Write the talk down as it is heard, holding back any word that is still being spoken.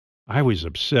I was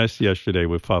obsessed yesterday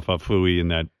with Fafafui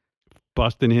and that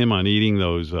busting him on eating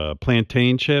those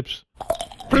plantain chips.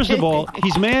 First of all,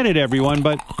 he's mad at everyone,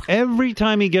 but every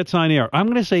time he gets on air, I'm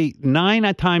going to say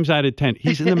 9 times out of 10,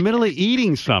 he's in the middle of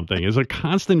eating something. There's a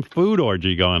constant food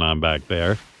orgy going on back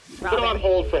there. Put on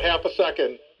hold for half a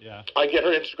second. Yeah. I get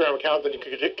her Instagram account, then you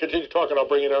can continue talking. I'll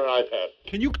bring it on an iPad.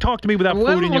 Can you talk to me without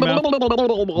food in your mouth?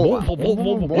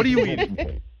 What are you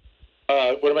eating?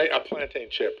 What am I? A plantain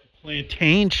chip.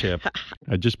 Plantain chip?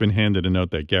 I've just been handed a note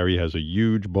that Gary has a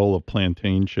huge bowl of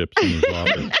plantain chips in his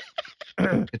office.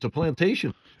 It's a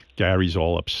plantation. Gary's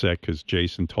all upset because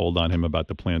Jason told on him about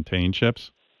the plantain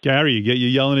chips. Gary, you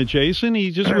yelling at Jason?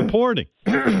 He's just reporting.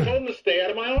 I told him to stay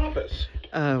out of my office.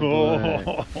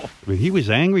 Oh, but he was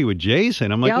angry with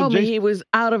Jason. I'm like, well, he was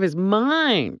out of his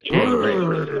mind.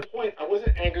 The point, I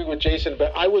wasn't angry with Jason,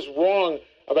 but I was wrong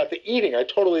about the eating. I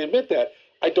totally admit that.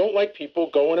 I don't like people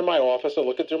going in my office and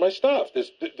looking through my stuff.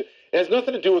 It has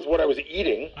nothing to do with what I was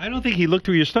eating. I don't think he looked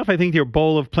through your stuff. I think your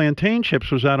bowl of plantain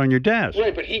chips was out on your desk.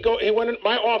 Right, but he went in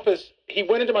my office. He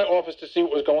went into my office to see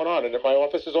what was going on, and my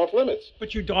office is off limits.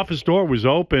 But your office door was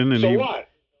open, and so what?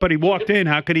 But he walked in.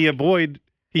 How could he avoid?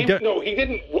 No, he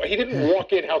didn't. He didn't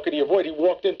walk in. How could he avoid? He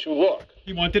walked in to look.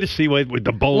 He wanted to see what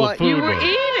the bowl of food you were was.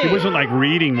 eating. He wasn't like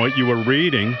reading what you were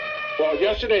reading. Well,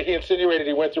 yesterday he insinuated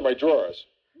he went through my drawers.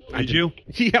 Did you?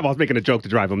 Yeah, well, I was making a joke to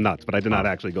drive him nuts, but I did not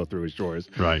actually go through his drawers.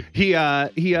 Right. He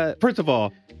first of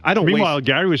all, I don't Meanwhile,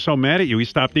 Gary was so mad at you, he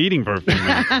stopped eating for a few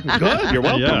minutes. Good, you're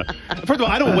welcome. Yeah. First of all,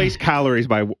 I don't waste calories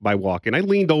by walking. I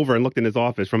leaned over and looked in his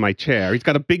office from my chair. He's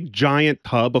got a big, giant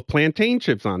tub of plantain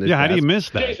chips on his desk. How do you miss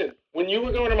that? Jason, when you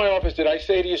were going to my office, did I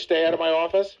say to you, stay out of my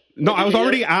office? No, I was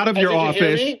already out of your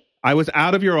office. I was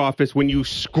out of your office when you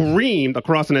screamed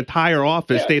across an entire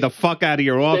office, yes. Stay the fuck out of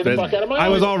your office. Stay the fuck out of my I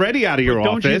was office. already out of your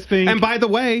office. And by the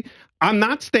way, I'm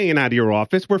not staying out of your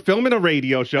office. We're filming a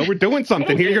radio show. We're doing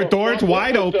something here. Your door's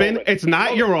wide open. It's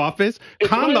not your office.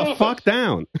 Calm the fuck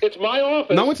down. It's my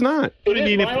office. No, it's not. It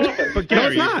is my office. But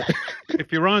Gary, no, it's not.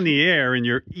 If you're on the air and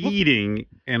you're eating,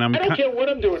 and I don't care what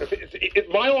I'm doing.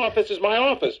 My office is my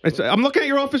office. I'm looking at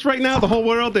your office right now. The whole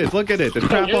world is. Look at it. There's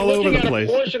crap all over the place. You're looking at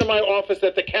a portion of my office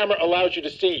that the camera allows you to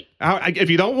see. If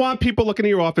you don't want people looking at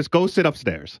your office, go sit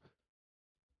upstairs.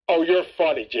 Oh, you're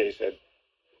funny, Jason.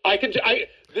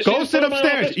 Go sit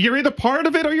upstairs. You're either part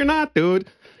of it or you're not, dude.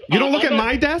 You don't look at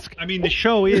my desk? I mean, the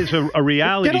show is a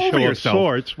reality show of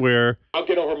sorts where... I'll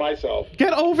get over myself.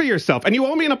 Get over yourself. And you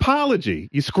owe me an apology.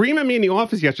 You screamed at me in the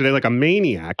office yesterday like a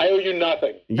maniac. I owe you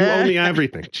nothing. You owe me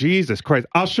everything. Jesus Christ.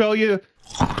 I'll show you.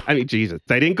 I mean, Jesus.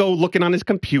 They didn't go looking on his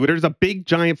computer. There's a big,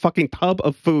 giant fucking tub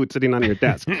of food sitting on your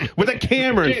desk with a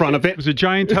camera in front of it. It was a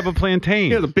giant tub of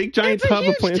plantain. Yeah, the big, giant tub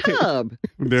of plantain. Tub.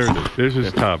 There it is. There's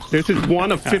his tub. This is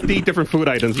one of 50 different food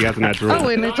items he has in that drawer. Oh,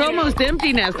 and it's almost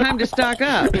empty now. It's time to stock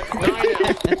up.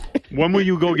 When will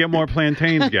you go get more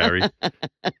plantains, Gary?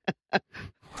 I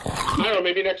don't know,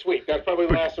 maybe next week. That'll probably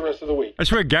last the rest of the week. I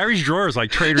swear, Gary's drawer is like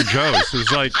Trader Joe's.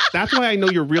 It's like... That's why I know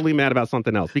you're really mad about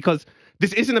something else, because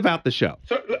this isn't about the show.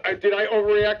 So, did I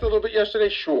overreact a little bit yesterday?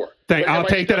 Sure. I'll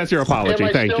take that as your apology.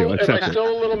 Thank you. Am I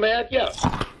still a little mad? Yes.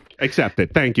 Accept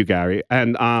it. Thank you, Gary.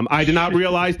 And I did not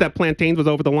realize that plantains was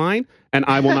over the line, and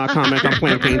I will not comment on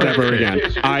plantains ever again.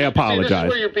 I apologize. This is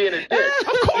where you're being a dick.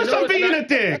 Of course I'm being a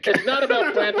dick. It's not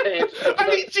about plantains. I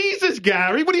mean, Jesus,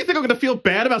 Gary. What do you think? I'm going to feel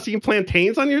bad about seeing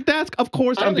plantains on your desk? Of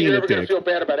course I'm being a dick. I don't think you're ever going to feel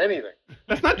bad about anything.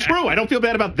 That's not true. I don't feel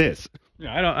bad about this.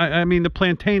 Yeah, I mean, the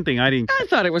plantain thing, I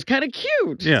thought it was kind of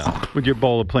cute. Yeah, with your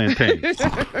bowl of plantains.